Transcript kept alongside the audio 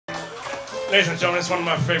Ladies and gentlemen, it's one of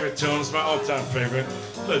my favorite tunes, my all-time favorite.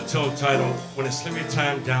 A little tune titled, When It's Sleepy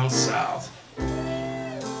Time Down South.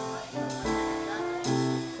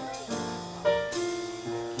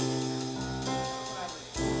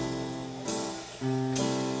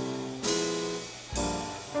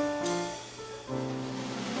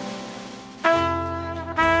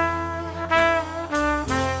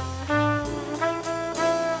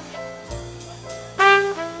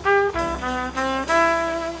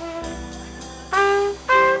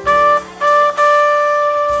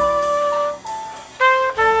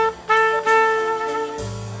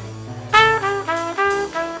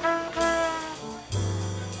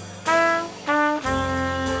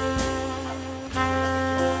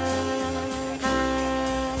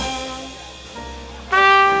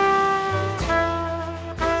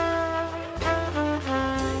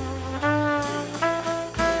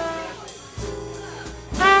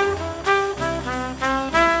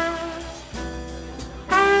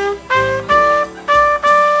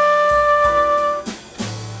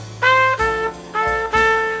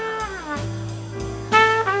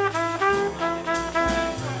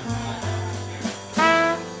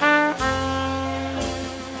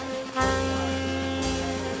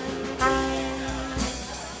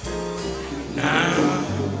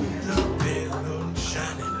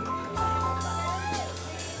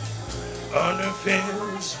 On the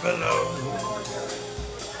fence below,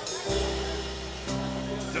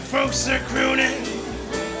 the folks are crooning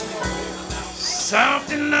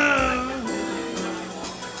soft and low.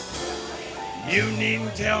 You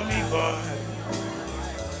needn't tell me, boy,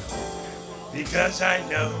 because I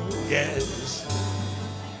know, yes,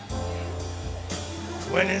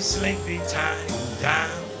 when it's sleepy time down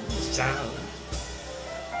south,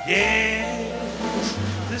 yes,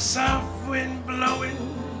 the soft wind blowing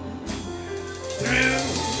through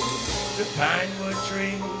the pinewood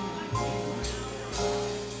tree.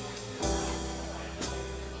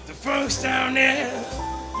 The folks down there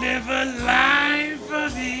live a life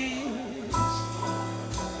of ease.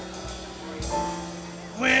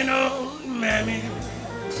 When old mammy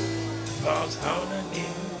falls on her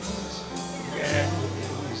knees, yes.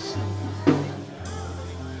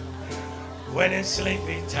 When it's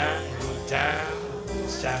sleepy time down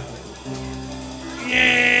south,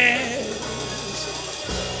 yes.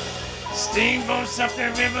 Steamboats up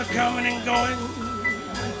the river coming and going,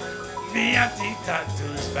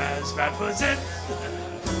 Viatitatous by possess,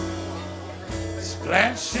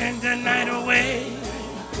 splashing the night away.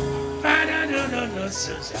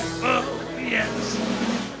 Oh yes,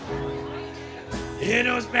 hear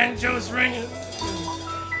those banjos ringing,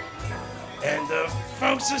 and the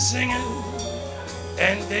folks are singing,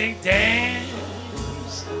 and they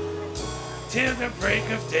dance till the break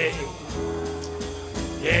of day.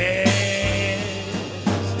 Yes,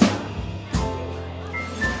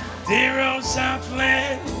 dear old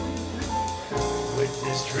Southland, with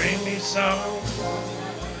this dreamy song,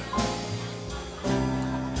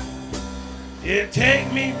 you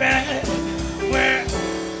take me back where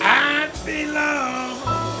I belong,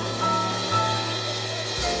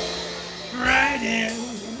 right in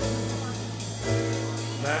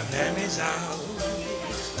my mammy's arms.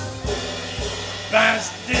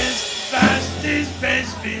 Bastis,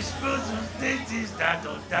 babies, bosoms, daisies,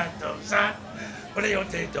 datos,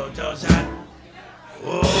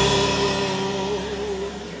 oh,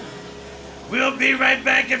 we'll be right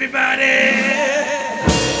back, everybody.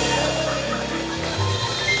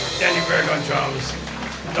 Danny Berg on drums,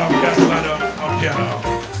 Dolph Castellano on piano,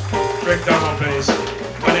 Rick Dunn on bass.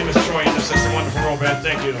 My name is Troy, and this is the wonderful roll band.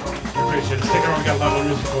 Thank you. Appreciate it. Stick around, we got a lot more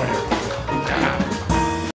music for you.